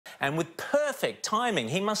and with perfect timing.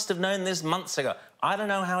 He must have known this months ago. I don't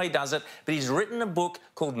know how he does it, but he's written a book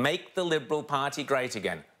called Make the Liberal Party Great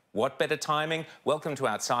Again. What better timing? Welcome to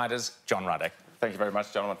Outsiders, John Ruddick. Thank you very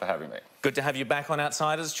much, gentlemen, for having me. Good to have you back on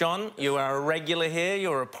Outsiders, John. You are a regular here.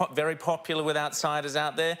 You're very popular with Outsiders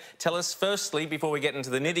out there. Tell us, firstly, before we get into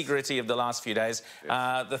the nitty-gritty of the last few days,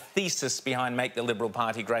 the thesis behind Make the Liberal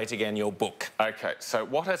Party Great Again, your book. OK, so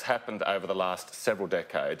what has happened over the last several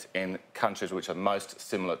decades in countries which are most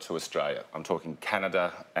similar to Australia? I'm talking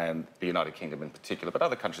Canada and the United Kingdom in particular, but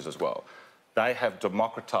other countries as well. They have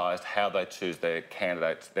democratised how they choose their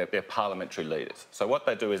candidates, their parliamentary leaders. So what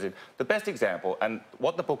they do is, the best example, and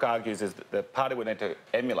what the book argues is that the party we need to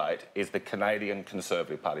emulate is the Canadian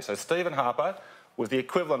Conservative Party. So Stephen Harper was the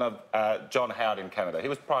equivalent of John Howard in Canada. He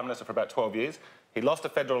was Prime Minister for about 12 years. He lost a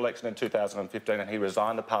federal election in 2015 and he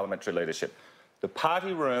resigned the parliamentary leadership. The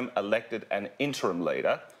party room elected an interim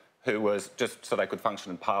leader who was just so they could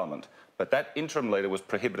function in Parliament. But that interim leader was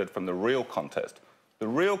prohibited from the real contest. The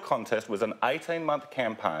real contest was an 18-month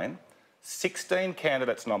campaign, 16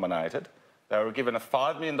 candidates nominated. They were given a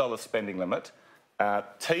 $5 million spending limit,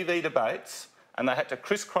 TV debates, and they had to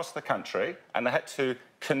crisscross the country and they had to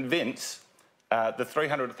convince the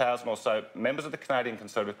 300,000 or so members of the Canadian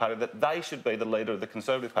Conservative Party that they should be the leader of the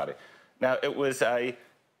Conservative Party. Now, it was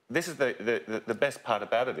this is the best part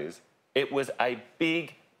about it is, it was a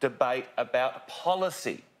big debate about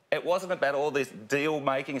policy. It wasn't about all this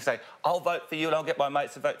deal-making, say, I'll vote for you and I'll get my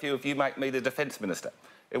mates to vote for you if you make me the Defence Minister.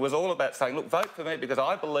 It was all about saying, look, vote for me because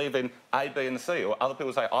I believe in A, B and C, or other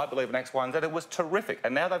people say, I believe in X, Y and Z. It was terrific.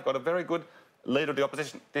 And now they've got a very good leader of the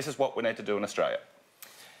opposition. This is what we need to do in Australia.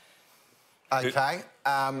 OK.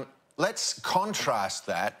 Let's contrast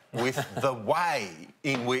that with the way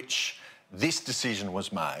in which this decision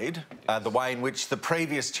was made, the way in which the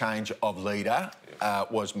previous change of leader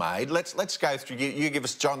was made. Let's go through. You give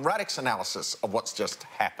us John Ruddick's analysis of what's just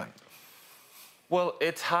happened. Well,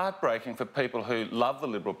 it's heartbreaking for people who love the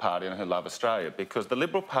Liberal Party and who love Australia because the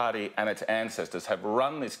Liberal Party and its ancestors have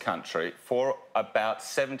run this country for about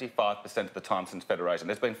 75% of the time since Federation.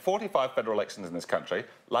 There's been 45 federal elections in this country.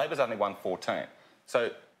 Labor's only won 14.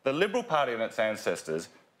 So the Liberal Party and its ancestors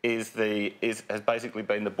has basically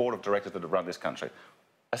been the board of directors that have run this country.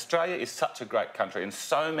 Australia is such a great country in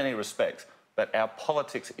so many respects, but our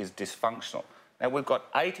politics is dysfunctional. Now, we've got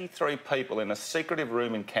 83 people in a secretive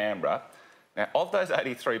room in Canberra. Now, of those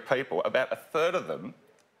 83 people, about a third of them,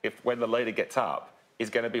 when the leader gets up, is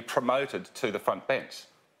going to be promoted to the front bench.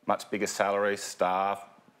 Much bigger salaries, staff,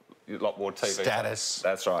 a lot more TV. Status.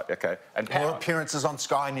 That's right, OK. And more appearances on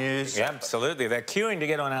Sky News. Yeah, absolutely. They're queuing to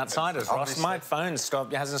get on Outsiders, Ross. My phone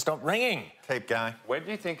hasn't stopped ringing. Keep going. When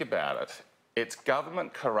you think about it, it's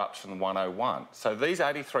government corruption 101. So these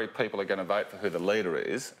 83 people are going to vote for who the leader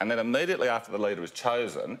is, and then immediately after the leader is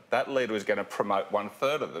chosen, that leader is going to promote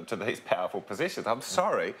one-third of them to these powerful positions. I'm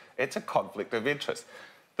sorry, it's a conflict of interest.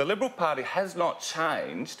 The Liberal Party has not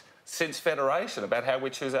changed since Federation about how we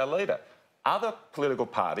choose our leader. Other political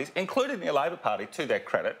parties, including the Labor Party, to their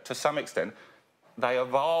credit, to some extent, they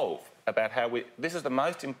evolve about how we... This is the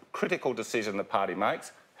most critical decision the party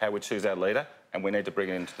makes, how we choose our leader, and we need to bring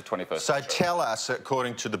it into the 21st century. So tell us,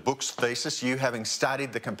 according to the book's thesis, you having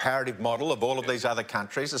studied the comparative model of all of these other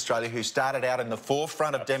countries, Australia, who started out in the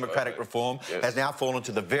forefront of democratic reform, has now fallen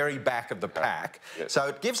to the very back of the pack. So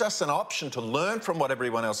it gives us an option to learn from what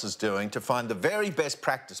everyone else is doing, to find the very best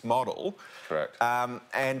practice model. Correct.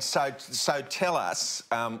 And so tell us,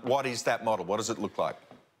 what is that model? What does it look like?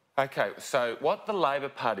 OK, so what the Labor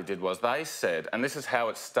Party did was they said, and this is how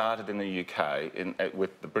it started in the UK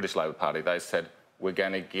with the British Labor Party, they said, we're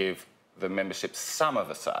going to give the membership some of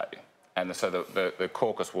a say. And so the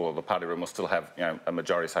caucus will, the party room will still have, you know, a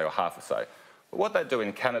majority say or half a say. But what they do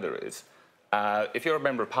in Canada is, if you're a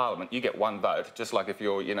member of Parliament, you get one vote, just like if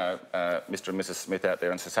you're, you know, Mr and Mrs Smith out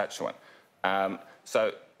there in Saskatchewan. And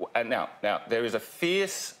now there is a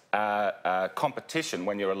fierce competition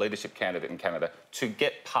when you're a leadership candidate in Canada to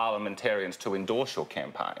get parliamentarians to endorse your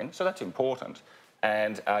campaign. So that's important.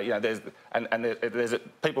 And you know, there's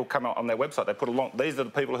people come out on their website. They put along, these are the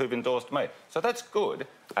people who've endorsed me. So that's good.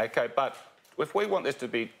 OK, but if we want this to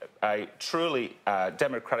be a truly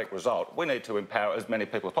democratic result, we need to empower as many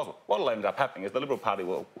people as possible. What will end up happening is the Liberal Party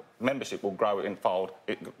membership will grow in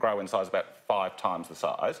size about 5 times the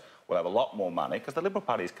size. We'll have a lot more money because the Liberal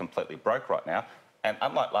Party is completely broke right now. And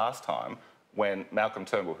unlike last time, when Malcolm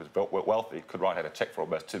Turnbull, who's wealthy, could write out a cheque for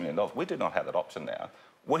almost $2 million, we do not have that option now.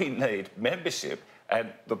 We need membership,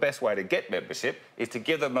 and the best way to get membership is to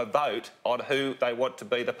give them a vote on who they want to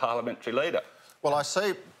be the parliamentary leader. Well, I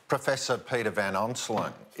see Professor Peter Van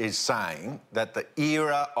Onselen is saying that the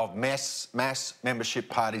era of mass membership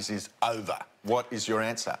parties is over. What is your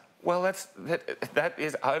answer? Well, that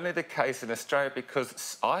is only the case in Australia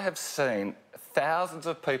because I have seen thousands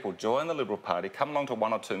of people join the Liberal Party, come along to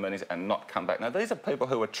 1 or 2 meetings and not come back. Now, these are people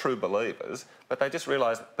who are true believers, but they just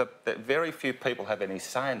realise that very few people have any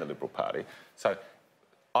say in the Liberal Party. So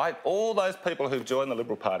all those people who've joined the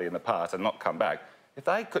Liberal Party in the past and not come back, if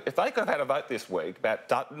they could have had a vote this week about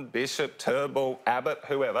Dutton, Bishop, Turnbull, Abbott,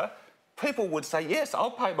 whoever, people would say, yes, I'll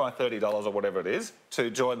pay my $30 or whatever it is to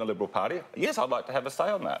join the Liberal Party. Yes, I'd like to have a say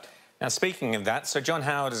on that. Now, speaking of that, so John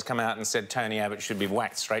Howard has come out and said Tony Abbott should be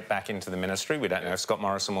whacked straight back into the ministry. We don't know if Scott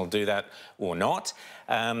Morrison will do that or not.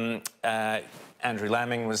 Andrew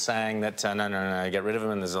Laming was saying that, no, get rid of him,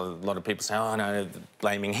 and there's a lot of people saying, oh, no,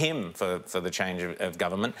 blaming him for the change of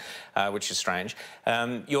government, which is strange.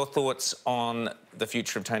 Your thoughts on the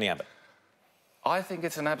future of Tony Abbott? I think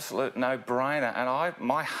it's an absolute no-brainer, and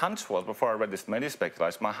my hunch was, before I read this media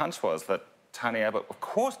speculation, my hunch was that Tony Abbott, of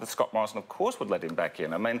course, that Scott Morrison, of course, would let him back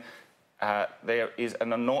in. I mean, there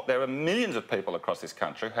are millions of people across this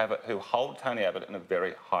country who hold Tony Abbott in a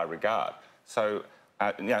very high regard. So,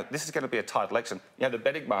 you know, this is going to be a tight election. You know, the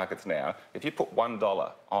betting markets now, if you put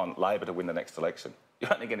 $1 on Labor to win the next election,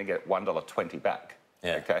 you're only going to get $1.20 back.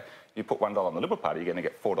 Yeah. OK? You put $1 on the Liberal Party, you're going to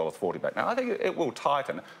get $4.40 back. Now, I think it will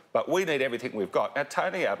tighten, but we need everything we've got. Now,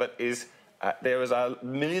 Tony Abbott is... there is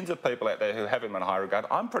millions of people out there who have him in high regard.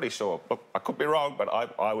 I'm pretty sure, look, I could be wrong, but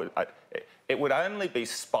it would only be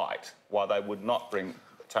spite why they would not bring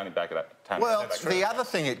Tony back at that time. Well, the other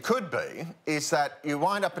thing it could be is that you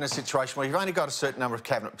wind up in a situation where you've only got a certain number of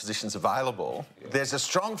cabinet positions available. Yeah. There's a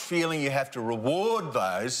strong feeling you have to reward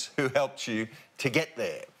those who helped you to get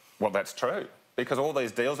there. Well, that's true, because all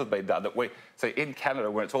these deals have been done so in Canada,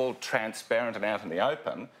 where it's all transparent and out in the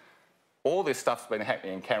open, all this stuff's been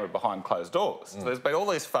happening in Canberra behind closed doors. So there's been all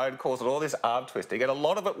these phone calls and all this arm twisting, and a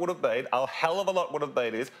lot of it would have been, a hell of a lot would have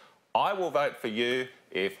been is, I will vote for you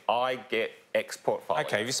if I get X portfolio.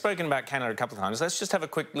 OK, you've spoken about Canada a couple of times. Let's just have a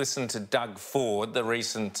quick listen to Doug Ford, the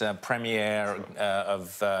recent Premier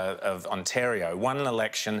of Ontario. Won an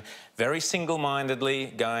election very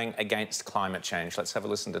single-mindedly going against climate change. Let's have a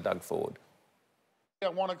listen to Doug Ford. I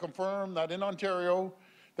want to confirm that in Ontario,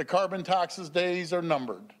 the carbon taxes days are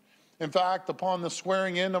numbered. In fact, upon the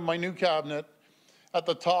swearing in of my new cabinet, at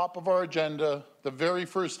the top of our agenda, the very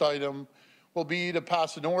first item will be to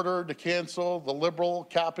pass an order to cancel the Liberal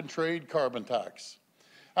cap-and-trade carbon tax.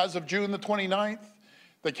 As of June the 29th,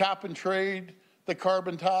 the cap-and-trade, the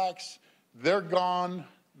carbon tax, they're gone,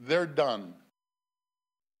 they're done.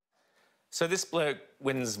 So this bloke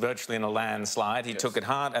wins virtually in a landslide. He took it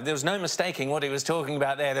hard, and there was no mistaking what he was talking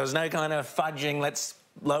about there. There was no kind of fudging, let's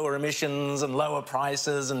lower emissions and lower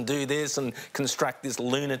prices and do this and construct this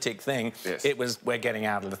lunatic thing. Yes. It was, we're getting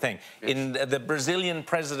out of the thing. Yes. In the Brazilian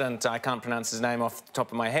president, I can't pronounce his name off the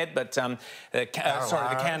top of my head, but the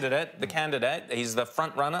candidate, he's the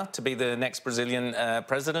front runner to be the next Brazilian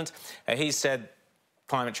president. He said,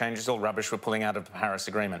 climate change is all rubbish, we're pulling out of the Paris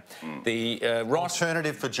Agreement. The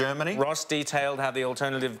alternative for Germany? Ross detailed how the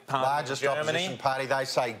alternative party largest opposition party, they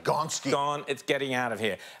say, Gonski. Gone, it's getting out of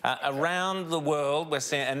here. Around the world, we're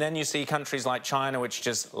seeing, and then you see countries like China which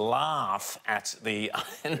just laugh at the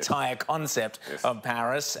entire concept of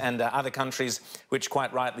Paris, and other countries which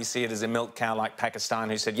quite rightly see it as a milk cow like Pakistan,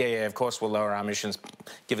 who said, yeah, of course we'll lower our emissions,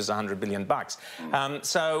 give us $100 billion bucks.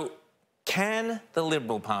 So can the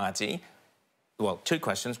Liberal Party... Well, two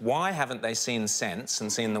questions. Why haven't they seen sense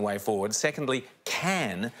and seen the way forward? Secondly,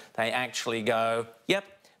 can they actually go, yep,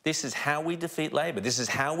 this is how we defeat Labor. This is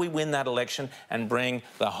how we win that election and bring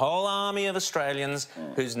the whole army of Australians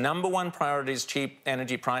whose #1 priority is cheap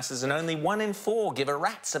energy prices, and only 1 in 4 give a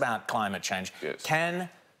rat's about climate change. Yes. Can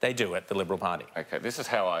they do it, the Liberal Party? OK, this is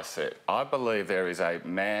how I see it. I believe there is a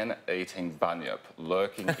man-eating bunyip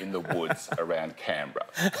lurking in the woods around Canberra.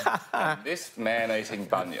 And this man-eating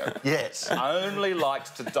bunyip only likes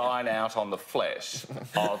to dine out on the flesh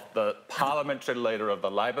of the parliamentary leader of the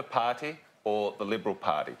Labor Party or the Liberal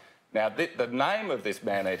Party. Now, the name of this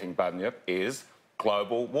man-eating bunyip is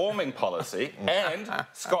global warming policy, and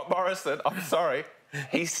Scott Morrison, I'm sorry,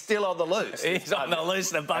 he's still on the loose. He's on the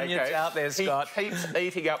loose. The bunyip's out there, Scott. He keeps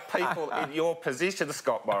eating up people in your position,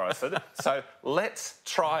 Scott Morrison. So let's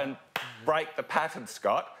try and break the pattern,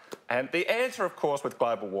 Scott. And the answer, of course, with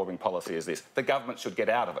global warming policy is this: the government should get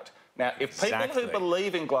out of it. Now, if people who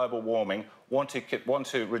believe in global warming want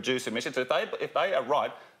to reduce emissions, if they are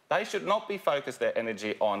right, they should not be focused their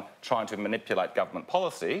energy on trying to manipulate government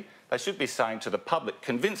policy. They should be saying to the public,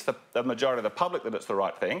 convince the majority of the public that it's the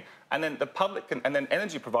right thing, and then the public and then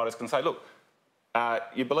energy providers can say, look,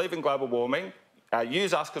 you believe in global warming,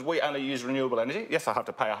 use us because we only use renewable energy. Yes, I have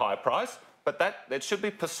to pay a higher price, but that should be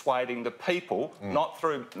persuading the people, not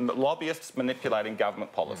through lobbyists manipulating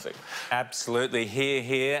government policy. Absolutely. Hear,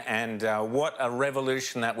 hear. And what a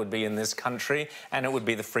revolution that would be in this country. And it would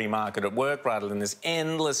be the free market at work rather than this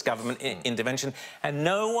endless government intervention. And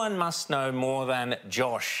no one must know more than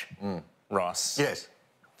Josh, Ross. Yes.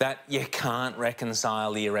 That you can't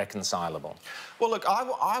reconcile the irreconcilable. Well, look,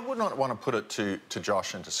 I would not want to put it to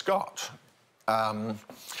Josh and to Scott.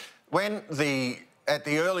 At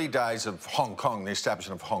the early days of Hong Kong, the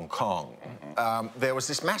establishment of Hong Kong, there was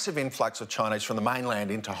this massive influx of Chinese from the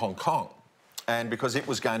mainland into Hong Kong. And because it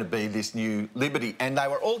was going to be this new liberty, and they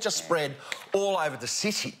were all just spread all over the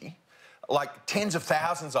city, like tens of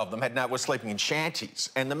thousands of them were sleeping in shanties.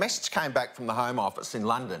 And the message came back from the Home Office in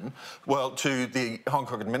London, well, to the Hong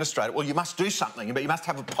Kong administrator, well, you must do something, but you must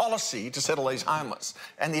have a policy to settle these homeless.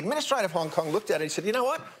 And the administrator of Hong Kong looked at it and said, you know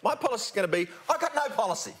what? My policy is going to be, I've got no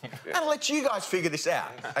policy. I'm going to let you guys figure this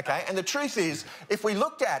out, OK? And the truth is, if we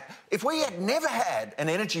had never had an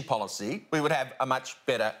energy policy, we would have a much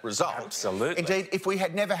better result. Absolutely. Indeed, if we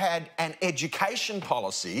had never had an education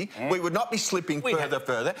policy, we would not be slipping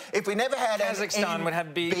further. If we never had Kazakhstan would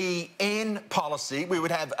have BN policy, we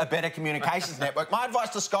would have a better communications network. My advice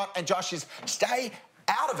to Scott and Josh is stay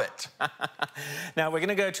out of it. Now, we're going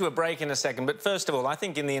to go to a break in a second, but first of all, I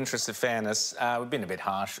think in the interest of fairness, we've been a bit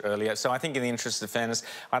harsh earlier, so I think in the interest of fairness,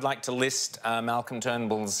 I'd like to list Malcolm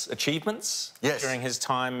Turnbull's achievements during his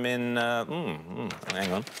time in...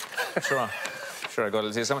 hang on. Sure I got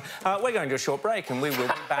it here somewhere. We're going to a short break, and we will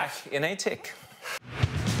be back in a tick.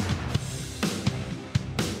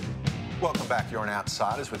 Welcome back. You're on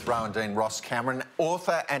Outsiders with Rowan Dean. Ross Cameron,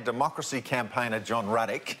 author and democracy campaigner John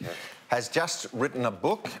Ruddick, has just written a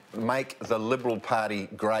book, Make the Liberal Party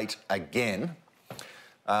Great Again.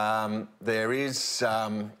 There is,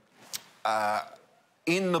 in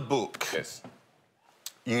the book,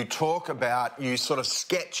 you talk about, you sort of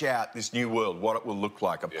sketch out this new world, what it will look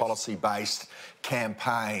like, a policy-based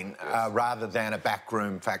campaign rather than a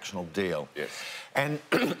backroom factional deal. And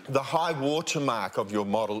the high watermark of your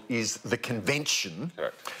model is the convention,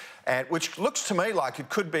 which looks to me like it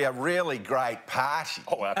could be a really great party.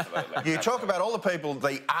 Oh, absolutely. You talk about all the people,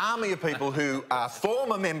 the army of people who are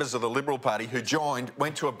former members of the Liberal Party who joined,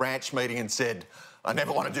 went to a branch meeting and said, I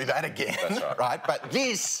never want to do that again. That's right. But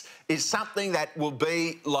this is something that will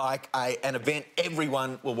be like an event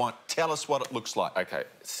everyone will want. Tell us what it looks like. OK.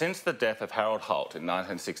 Since the death of Harold Holt in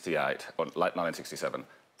 1968, or late 1967,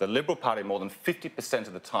 the Liberal Party, more than 50%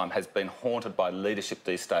 of the time, has been haunted by leadership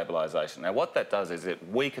destabilisation. Now, what that does is it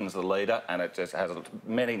weakens the leader and it just has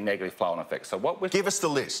many negative flow-on effects. So what Give us the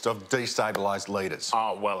list of destabilised leaders.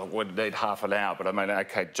 Oh, well, it would need half an hour, but I mean,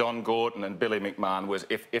 OK, John Gorton and Billy McMahon was...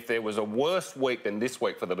 If there was a worse week than this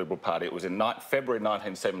week for the Liberal Party, it was in February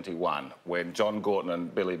 1971 when John Gorton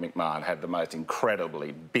and Billy McMahon had the most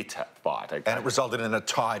incredibly bitter fight. Okay? And it resulted in a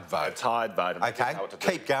tied vote. A tied vote. OK,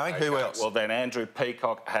 keep going. Who else? Well, then Andrew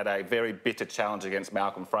Peacock had a very bitter challenge against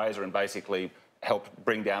Malcolm Fraser and basically helped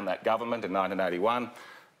bring down that government in 1981.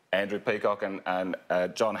 Andrew Peacock and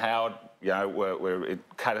John Howard, you know, were in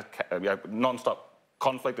non-stop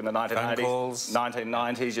conflict in the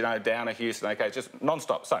 1990s, you know, down at Houston, OK, just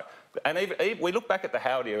non-stop. So, and even we look back at the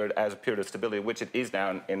Howard era as a period of stability, which it is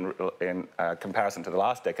now in comparison to the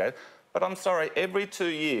last decade. But I'm sorry, every 2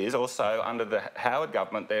 years or so under the Howard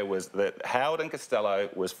government, there was Howard and Costello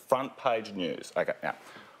was front-page news. OK, now,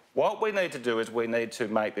 what we need to do is we need to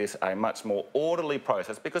make this a much more orderly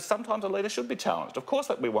process because sometimes a leader should be challenged. Of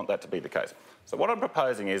course, we want that to be the case. So what I'm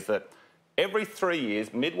proposing is that every 3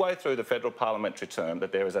 years, midway through the federal parliamentary term,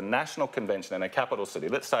 that there is a national convention in a capital city.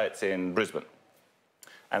 Let's say it's in Brisbane.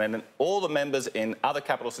 And then all the members in other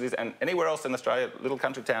capital cities and anywhere else in Australia, little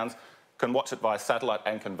country towns, can watch it via satellite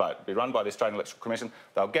and can vote. It'll be run by the Australian Electoral Commission.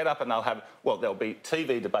 They'll get up and they'll have, well, there'll be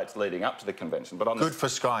TV debates leading up to the convention. But on Good for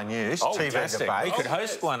Sky News, TV debate. We could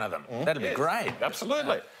host one of them. That'd be great.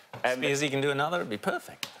 Absolutely. And if he can do another, it'd be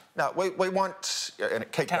perfect. No, we want...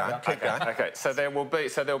 keep going. OK, so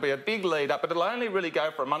there'll be a big lead-up, but it'll only really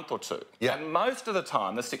go for a month or two. Yeah. And most of the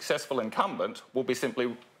time, the successful incumbent will be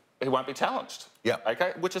simply... He won't be challenged. Yeah.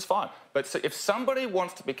 OK, which is fine. But so if somebody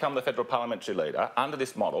wants to become the federal parliamentary leader under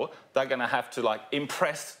this model, they're going to have to, like,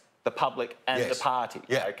 impress the public and the party.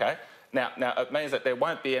 Yeah. OK? Now, it means that there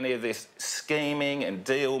won't be any of this scheming and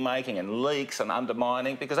deal-making and leaks and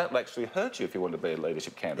undermining, because that will actually hurt you if you want to be a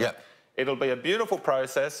leadership candidate. Yeah. It'll be a beautiful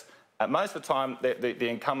process. Most of the time, the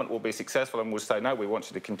incumbent will be successful and will say, no, we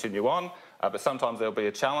want you to continue on. But sometimes there'll be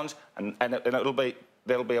a challenge, and it'll be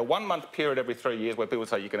there'll be a 1-month period every 3 years where people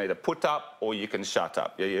say you can either put up or you can shut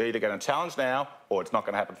up. You're either going to challenge now or it's not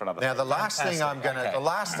going to happen for another. Now, the last thing I'm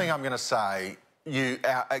going to say,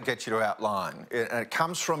 get you to outline, it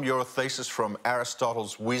comes from your thesis from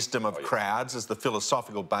Aristotle's wisdom of crowds as the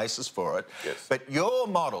philosophical basis for it. Yes. But your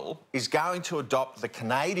model is going to adopt the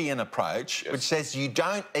Canadian approach, which says you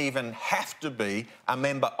don't even have to be a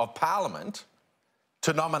member of Parliament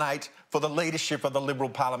to nominate for the leadership of the Liberal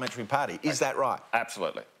Parliamentary Party. Is that right?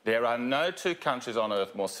 Absolutely. There are no two countries on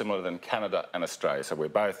earth more similar than Canada and Australia. So we're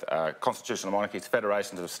both constitutional monarchies,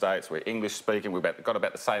 federations of states, we're English-speaking, we've got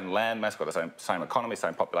about the same landmass, got the same economy,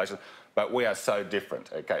 same population, but we are so different,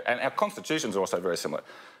 OK? And our constitutions are also very similar.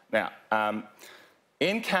 Now,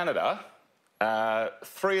 in Canada,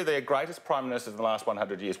 3 of their greatest prime ministers in the last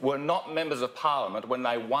 100 years were not members of Parliament when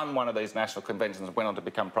they won one of these national conventions and went on to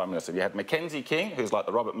become prime minister. You had Mackenzie King, who's like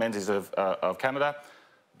the Robert Menzies of Canada,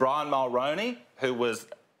 Brian Mulroney, who was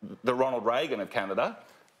the Ronald Reagan of Canada,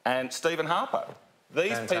 and Stephen Harper.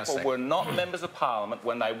 These people were not members of Parliament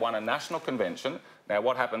when they won a national convention. Now,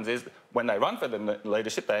 what happens is when they run for the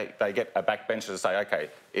leadership, they get a backbencher to say, OK,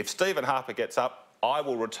 if Stephen Harper gets up, I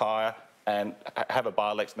will retire and have a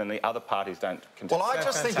by-election, then the other parties don't contest. Well, I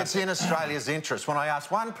just think it's in Australia's interest. When I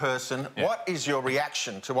asked one person, what is your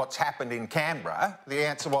reaction to what's happened in Canberra, the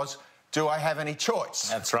answer was, do I have any choice?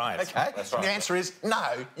 That's right. OK? That's right. The answer is,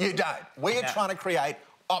 no, you don't. We're trying to create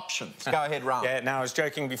options. Go ahead, Ron. Yeah, now, I was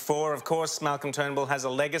joking before, of course, Malcolm Turnbull has a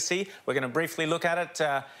legacy. We're going to briefly look at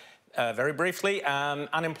it, very briefly.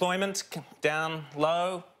 Unemployment down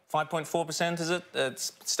low. 5.4%, is it?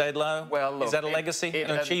 It's stayed low? Well, look, is that a legacy,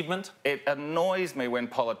 an achievement? It annoys me when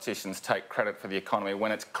politicians take credit for the economy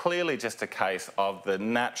when it's clearly just a case of the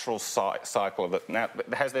natural cycle of it. Now,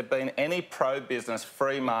 has there been any pro-business,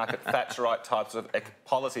 free market, Thatcherite types of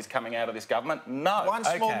policies coming out of this government? No. One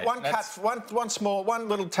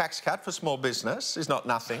little tax cut for small business is not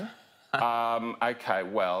nothing. OK,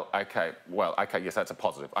 yes, that's a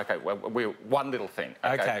positive. OK, well, one little thing.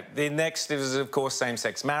 OK, the next is, of course,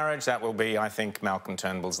 same-sex marriage. That will be, I think, Malcolm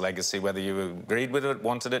Turnbull's legacy, whether you agreed with it,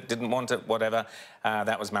 wanted it, didn't want it, whatever.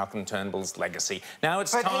 That was Malcolm Turnbull's legacy. Now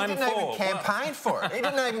it's time for... But he didn't even campaign for it. He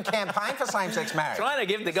didn't even campaign for same-sex marriage. Trying to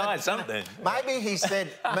give the guy something. Maybe he said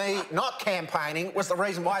me not campaigning was the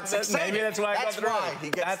reason why it succeeded. Maybe that's why I got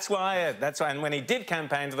through. That's why. And when he did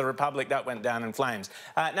campaign to the Republic, that went down in flames.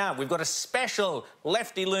 Now, we've got a special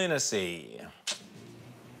lefty lunacy.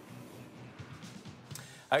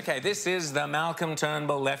 OK, this is the Malcolm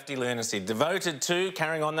Turnbull lefty lunacy, devoted to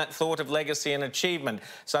carrying on that thought of legacy and achievement.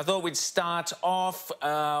 So I thought we'd start off,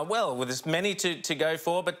 well, with as many to go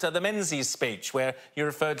for, but the Menzies speech, where you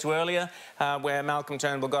referred to earlier, where Malcolm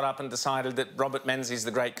Turnbull got up and decided that Robert Menzies,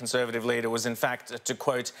 the great Conservative leader, was in fact, to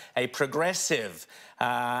quote, a progressive.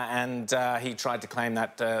 And he tried to claim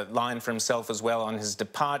that line for himself as well on his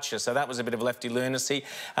departure. So that was a bit of lefty lunacy.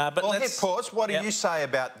 But well, hit pause. What do you say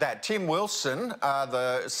about that? Tim Wilson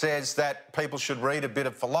says that people should read a bit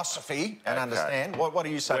of philosophy and understand. What do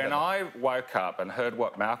you say When I woke up and heard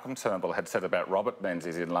what Malcolm Turnbull had said about Robert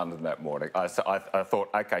Menzies in London that morning, I thought,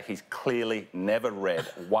 OK, he's clearly never read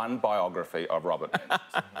one biography of Robert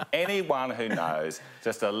Menzies. Anyone who knows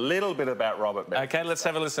just a little bit about Robert Menzies... OK, let's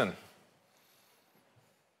have a listen.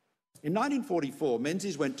 In 1944,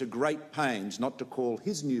 Menzies went to great pains not to call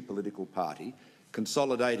his new political party,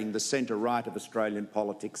 consolidating the centre-right of Australian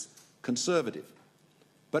politics, Conservative,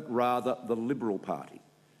 but rather the Liberal Party,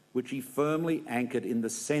 which he firmly anchored in the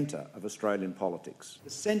centre of Australian politics. The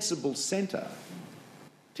sensible centre,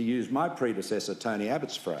 to use my predecessor Tony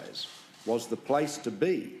Abbott's phrase, was the place to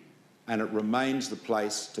be, and it remains the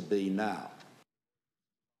place to be now.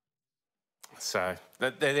 So,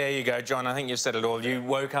 there you go, John. I think you've said it all. You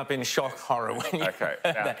woke up in shock horror when you... OK,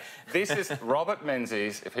 now, this is Robert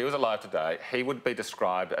Menzies. If he was alive today, he would be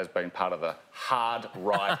described as being part of the hard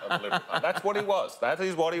right of the Liberal Party. That's what he was. That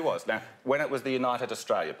is what he was. Now, when it was the United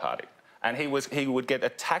Australia Party, and he would get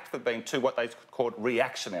attacked for being too, what they called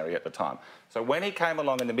reactionary at the time. So when he came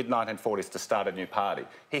along in the mid-1940s to start a new party,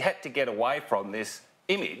 he had to get away from this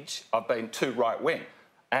image of being too right-wing.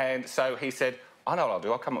 And so he said, I know what I'll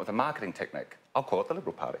do. I'll come up with a marketing technique. I'll call it the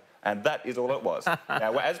Liberal Party. And that is all it was.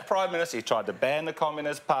 Now, as Prime Minister, he tried to ban the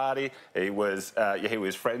Communist Party. He was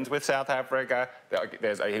friends with South Africa.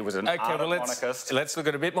 He was an ardent monarchist. Let's look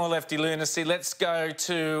at a bit more lefty lunacy. Let's go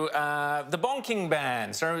to the bonking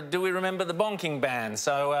ban. So, do we remember the bonking ban?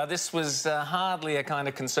 So, this was hardly a kind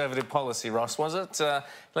of Conservative policy, Ross, was it?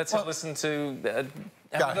 Let's have a listen to... have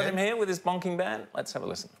we got him here with his bonking ban? Let's have a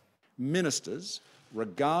listen. Ministers,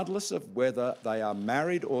 regardless of whether they are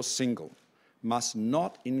married or single, must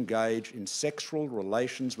not engage in sexual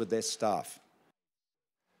relations with their staff.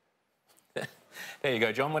 There you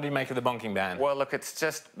go, John. What do you make of the bonking ban? Well, look, it's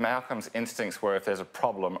just Malcolm's instincts where if there's a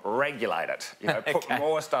problem, regulate it. You know, put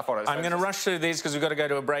more stuff on it. I'm going to rush through these because we've got to go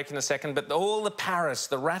to a break in a second, but all the Paris,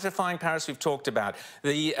 the ratifying Paris we've talked about,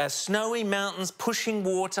 the snowy mountains pushing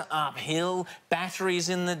water uphill, batteries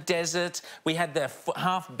in the desert. We had the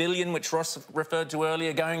 $500 million, which Ross referred to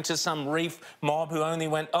earlier, going to some reef mob who only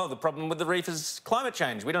went, oh, the problem with the reef is climate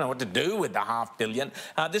change. We don't know what to do with the $500 million.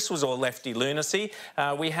 This was all lefty lunacy.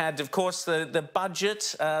 We had, of course, the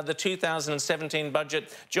budget, the 2017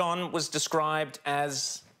 budget, John, was described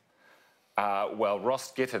as... well,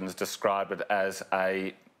 Ross Gittins described it as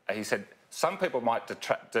he said, some people might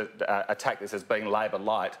attack this as being Labor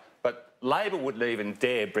light, but Labor wouldn't even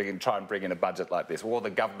dare try and bring in a budget like this, all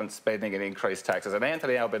the government spending and increased taxes. And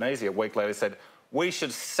Anthony Albanese a week later said, we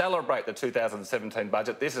should celebrate the 2017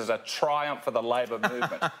 budget. This is a triumph for the Labor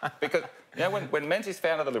movement. Because, you know, when Menzies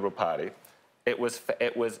founded the Liberal Party, its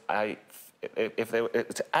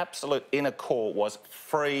absolute inner core was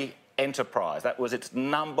free enterprise. That was its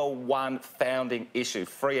 #1 founding issue,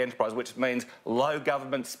 free enterprise, which means low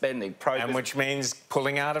government spending. And which means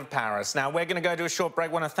pulling out of Paris. Now, we're going to go to a short break.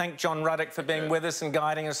 I want to thank John Ruddick for being with us and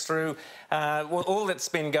guiding us through all that's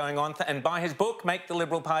been going on. And buy his book, Make the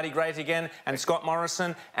Liberal Party Great Again, and Scott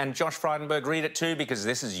Morrison and Josh Frydenberg, read it too, because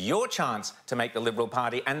this is your chance to make the Liberal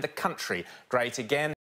Party and the country great again.